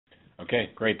Okay,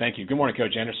 great. Thank you. Good morning,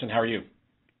 Coach Anderson. How are you?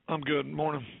 I'm good.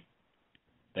 Morning.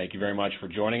 Thank you very much for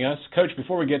joining us. Coach,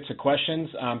 before we get to questions,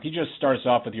 can you just start us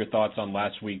off with your thoughts on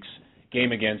last week's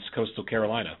game against Coastal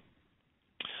Carolina?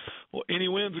 Well, any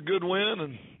win's a good win,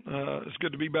 and it's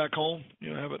good to be back home.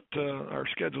 Our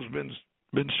schedule's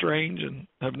been strange and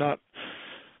have not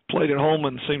played at home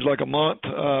in seems like a month.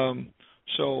 I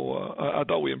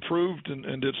thought we improved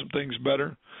and did some things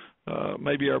better.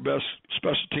 Maybe our best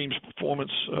special teams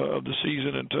performance of the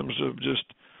season in terms of just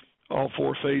all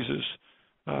four phases.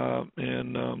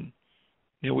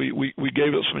 We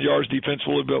gave up some yards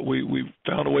defensively, but we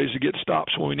found ways to get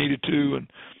stops when we needed to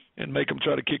and make them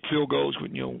try to kick field goals.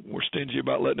 We're stingy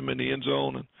about letting them in the end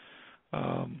zone.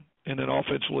 And then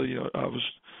offensively, I was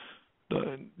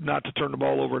not to turn the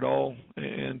ball over at all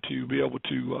and to be able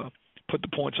to put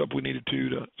the points up we needed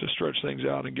to stretch things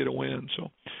out and get a win.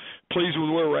 So pleased with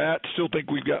where we're at. Still think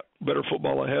we've got better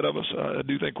football ahead of us. I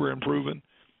do think we're improving.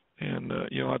 And,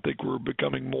 I think we're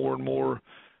becoming more and more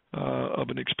of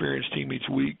an experienced team each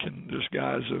week. And just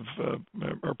guys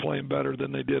are playing better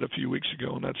than they did a few weeks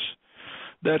ago. And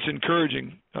that's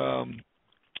encouraging.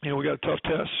 We got a tough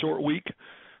test, short week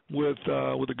with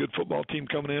a good football team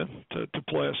coming in to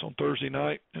play us on Thursday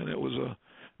night. And it was a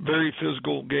very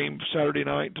physical game Saturday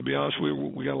night. To be honest,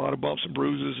 we got a lot of bumps and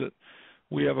bruises that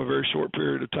we have a very short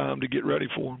period of time to get ready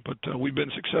for. But we've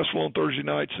been successful on Thursday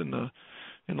nights in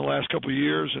the last couple of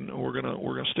years, and we're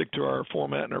gonna stick to our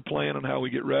format and our plan and how we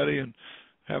get ready, and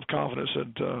have confidence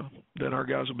that our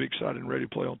guys will be excited and ready to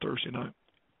play on Thursday night.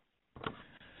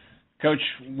 Coach,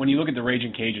 when you look at the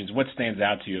Raging Cajuns, what stands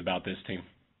out to you about this team?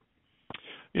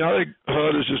 I think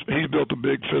Hud he's built a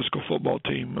big physical football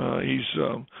team.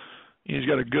 He's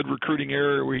got a good recruiting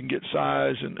area where he can get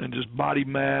size and just body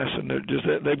mass, and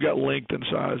they've got length and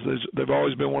size. They've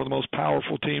always been one of the most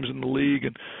powerful teams in the league,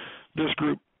 and this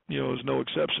group, is no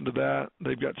exception to that.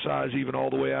 They've got size even all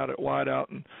the way out at wide out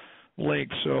and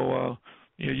length. So,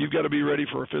 you've got to be ready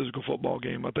for a physical football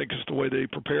game. I think it's the way they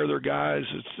prepare their guys.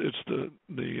 It's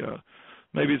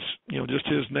maybe it's just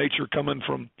his nature coming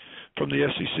from the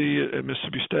SEC at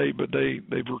Mississippi State, but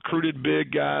they've recruited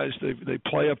big guys. They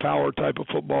play a power type of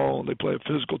football, and they play a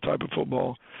physical type of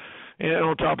football. And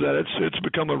on top of that, it's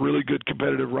become a really good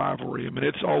competitive rivalry. I mean,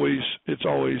 it's always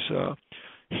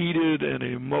heated and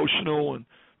emotional, and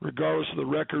regardless of the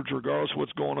records, regardless of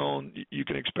what's going on, you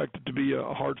can expect it to be a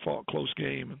hard-fought, close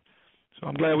game. And so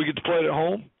I'm glad we get to play it at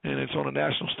home, and it's on a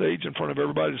national stage in front of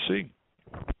everybody to see.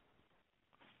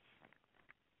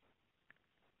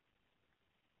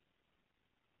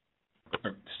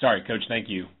 Sorry, Coach, thank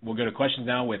you. We'll go to questions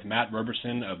now with Matt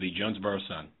Roberson of the Jonesboro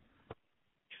Sun.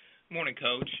 Morning,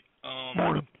 Coach.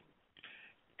 Morning.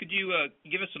 Could you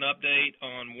give us an update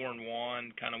on Warren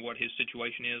Wan, kind of what his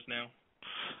situation is now?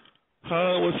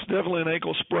 Well, it's definitely an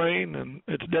ankle sprain, and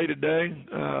it's day-to-day.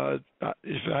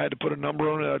 If I had to put a number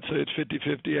on it, I'd say it's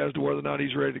 50-50 as to whether or not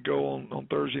he's ready to go on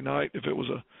Thursday night. If it was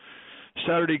a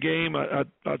Saturday game, I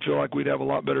feel like we'd have a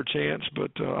lot better chance, but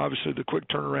obviously the quick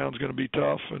turnaround is going to be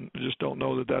tough, and I just don't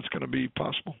know that that's going to be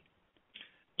possible.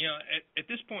 At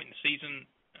this point in the season,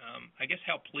 I guess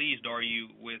how pleased are you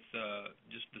with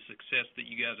just the success that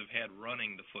you guys have had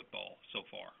running the football so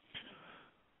far?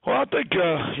 Well, I think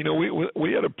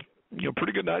we had a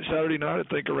pretty good night Saturday night. I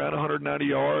think around 190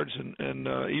 yards, and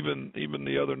even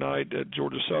the other night at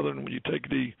Georgia Southern, when you take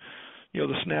the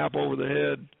snap over the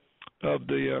head of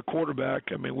the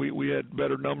quarterback, I mean, we had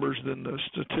better numbers than the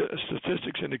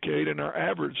statistics indicate, and our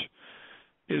average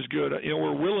is good.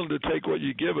 We're willing to take what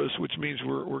you give us, which means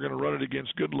we're going to run it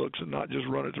against good looks and not just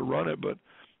run it to run it. But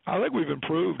I think we've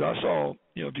improved. I saw,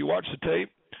 if you watch the tape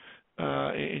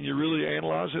and you really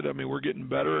analyze it, I mean, we're getting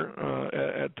better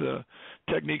at the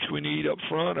techniques we need up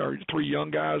front. Our three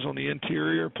young guys on the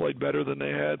interior played better than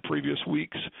they had previous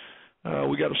weeks.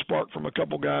 We got a spark from a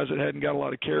couple guys that hadn't got a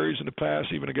lot of carries in the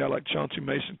past, even a guy like Chauncey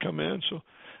Mason come in. So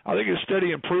I think it's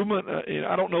steady improvement.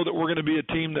 I don't know that we're going to be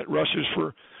a team that rushes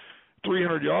for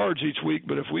 300 yards each week,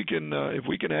 but if we can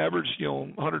average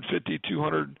 150,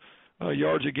 200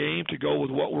 yards a game to go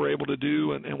with what we're able to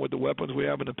do and with the weapons we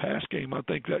have in the pass game, I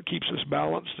think that keeps us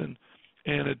balanced and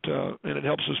it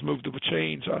helps us move the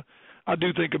chains. I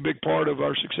do think a big part of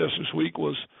our success this week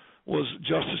was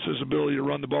Justice's ability to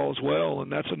run the ball as well,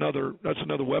 and that's another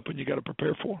weapon you got to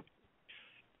prepare for.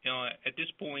 At this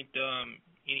point,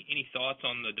 any thoughts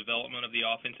on the development of the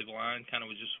offensive line, kind of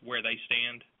just where they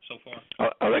stand so far?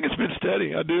 I think it's been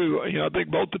steady. I do. I think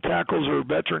both the tackles are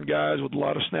veteran guys with a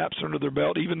lot of snaps under their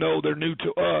belt. Even though they're new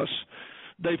to us,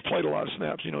 they've played a lot of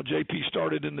snaps. JP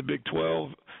started in the Big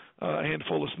 12, a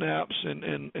handful of snaps,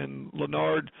 and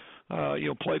Leonard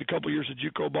played a couple years of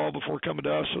JUCO ball before coming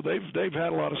to us, so they've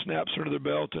had a lot of snaps under their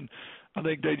belt, and I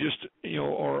think they just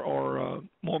are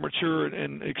more mature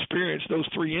and experienced. Those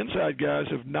three inside guys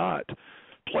have not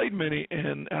played many,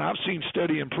 and I've seen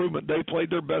steady improvement. They played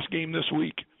their best game this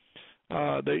week.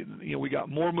 We got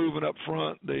more movement up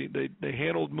front. They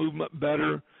handled movement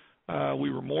better. We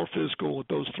were more physical with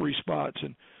those three spots,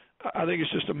 and I think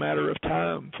it's just a matter of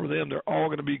time for them. They're all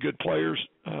going to be good players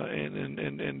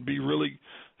and be really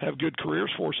have good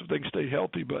careers for us if they can stay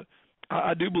healthy. But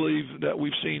I do believe that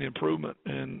we've seen improvement,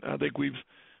 and I think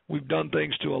we've done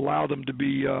things to allow them to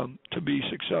be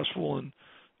successful and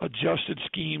adjusted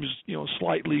schemes,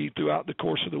 slightly throughout the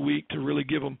course of the week to really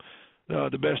give them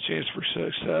the best chance for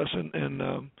success. And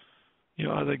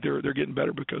I think they're getting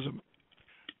better because of it.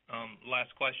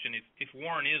 Last question: If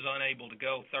Warren is unable to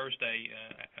go Thursday,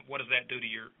 what does that do to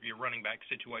your running back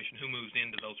situation? Who moves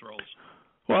into those roles?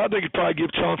 Well, I think it'd probably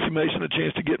give Chauncey Mason a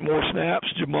chance to get more snaps.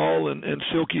 Jamal and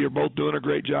Silky are both doing a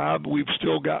great job. We've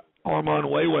still got Armand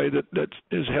Wayway that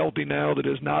is healthy now, that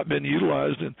has not been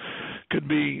utilized and could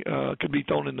be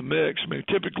thrown in the mix. I mean,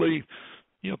 typically,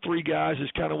 three guys is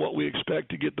kind of what we expect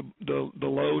to get the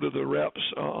load of the reps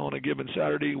on a given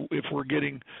Saturday. If we're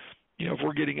getting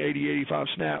 80, 85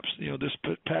 snaps,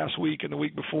 this past week and the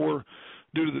week before,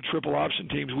 due to the triple option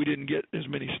teams, we didn't get as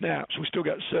many snaps. We still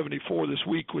got 74 this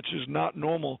week, which is not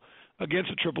normal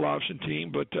against a triple option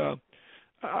team. But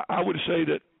I would say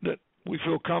that we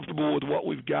feel comfortable with what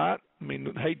we've got. I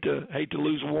mean, hate to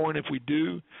lose Warren if we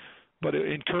do, but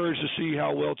encouraged to see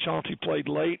how well Chauncey played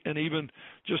late, and even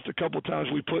just a couple of times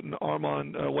we put an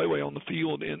Armand Wayway on the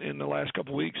field in the last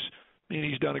couple of weeks, and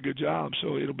he's done a good job.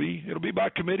 So it'll be by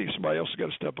committee. Somebody else has got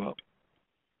to step up.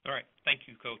 All right. Thank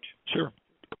you, Coach. Sure.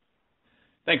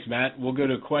 Thanks, Matt. We'll go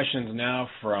to questions now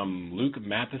from Luke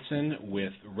Matheson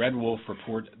with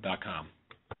RedWolfReport.com.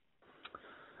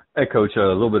 Hey, Coach, a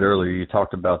little bit earlier you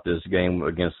talked about this game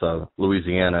against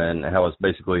Louisiana and how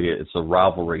it's a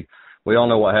rivalry. We all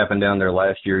know what happened down there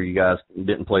last year. You guys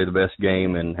didn't play the best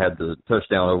game and had the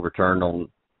touchdown overturned on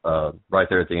right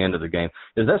there at the end of the game.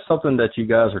 Is that something that you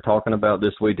guys are talking about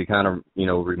this week to kind of,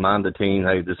 remind the team,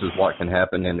 hey, this is what can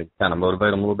happen, and to kind of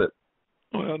motivate them a little bit?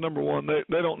 Well, number one,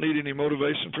 they don't need any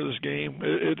motivation for this game.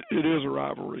 It is a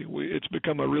rivalry. It's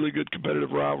become a really good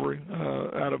competitive rivalry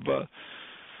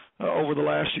over the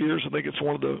last years. I think it's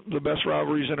one of the best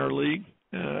rivalries in our league,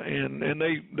 and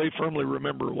they firmly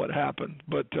remember what happened.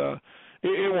 But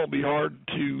it won't be hard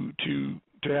to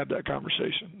have that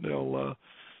conversation. They'll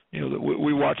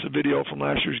we watched the video from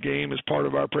last year's game as part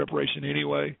of our preparation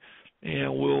anyway, and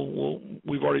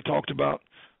we've already talked about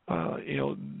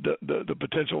the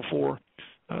potential for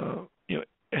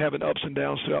having ups and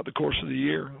downs throughout the course of the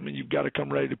year. I mean, you've got to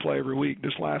come ready to play every week.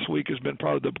 This last week has been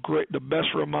probably the best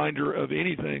reminder of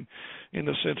anything, in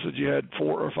the sense that you had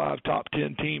 4 or 5 top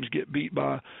 10 teams get beat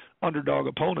by underdog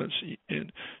opponents.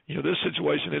 And this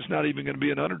situation, it's not even going to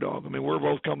be an underdog. I mean, we're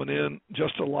both coming in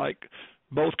just alike,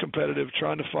 both competitive,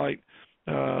 trying to fight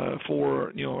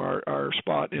for our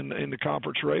spot in the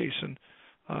conference race. And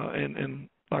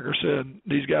like I said,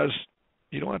 these guys,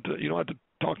 you don't have to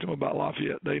talk to them about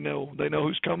Lafayette. They know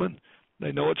who's coming.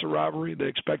 They know it's a rivalry. They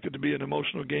expect it to be an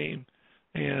emotional game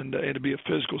and to be a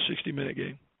physical 60-minute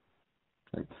game.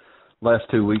 Last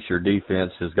 2 weeks, your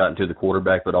defense has gotten to the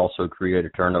quarterback, but also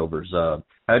created turnovers.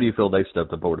 How do you feel they've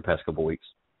stepped up over the past couple of weeks?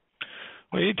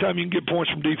 Well, anytime you can get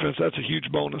points from defense, that's a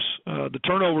huge bonus. The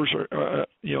turnovers are,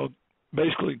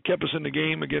 basically kept us in the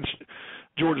game against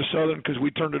Georgia Southern because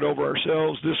we turned it over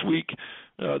ourselves. This week,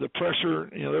 the pressure,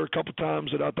 there were a couple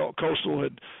times that I thought Coastal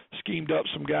had schemed up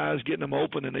some guys, getting them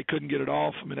open, and they couldn't get it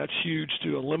off. I mean, that's huge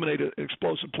to eliminate an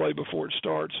explosive play before it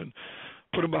starts and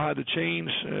put them behind the chains.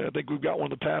 I think we've got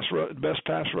one of the best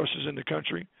pass rushes in the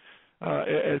country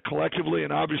collectively,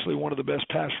 and obviously one of the best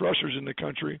pass rushers in the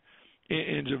country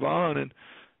in Javon. And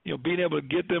being able to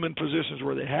get them in positions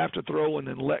where they have to throw and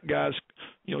then let guys,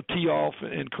 tee off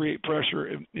and create pressure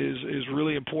is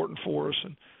really important for us.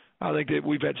 And I think that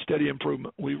we've had steady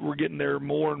improvement. We're getting there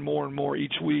more and more and more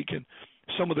each week. And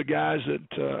some of the guys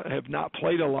that have not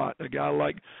played a lot, a guy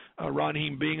like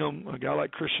Raheem Bingham, a guy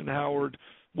like Christian Howard,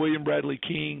 William Bradley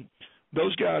King,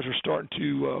 those guys are starting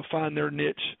to find their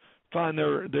niche, find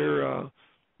their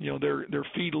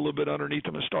feet a little bit underneath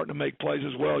them and starting to make plays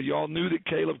as well. Y'all knew that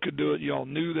Caleb could do it. Y'all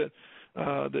knew that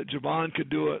Javon could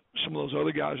do it. Some of those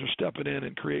other guys are stepping in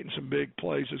and creating some big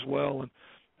plays as well. And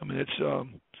I mean, it's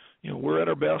we're at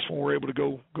our best when we're able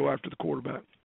to go after the quarterback.